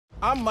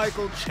I'm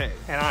Michael Che.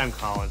 And I'm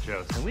Colin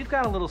Jost, and we've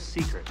got a little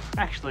secret.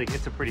 Actually,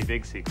 it's a pretty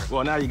big secret.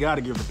 Well, now you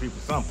gotta give the people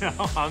something.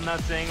 No, I'm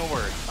not saying a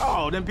word.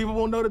 Oh, then people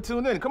won't know to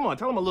tune in. Come on,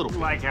 tell them a little bit.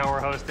 Like how we're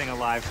hosting a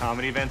live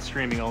comedy event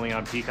streaming only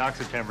on Peacock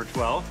September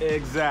 12th.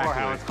 Exactly. Or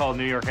how it's called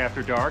New York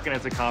After Dark, and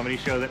it's a comedy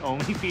show that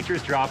only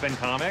features drop-in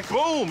comics.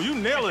 Boom, you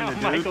nailing it,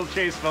 dude. Michael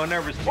Che's phone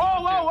number's...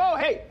 Whoa,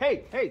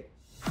 hey.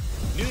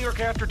 New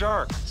York After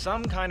Dark,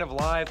 some kind of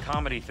live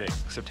comedy thing.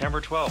 September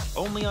 12th,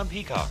 only on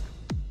Peacock.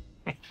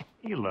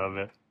 You love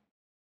it.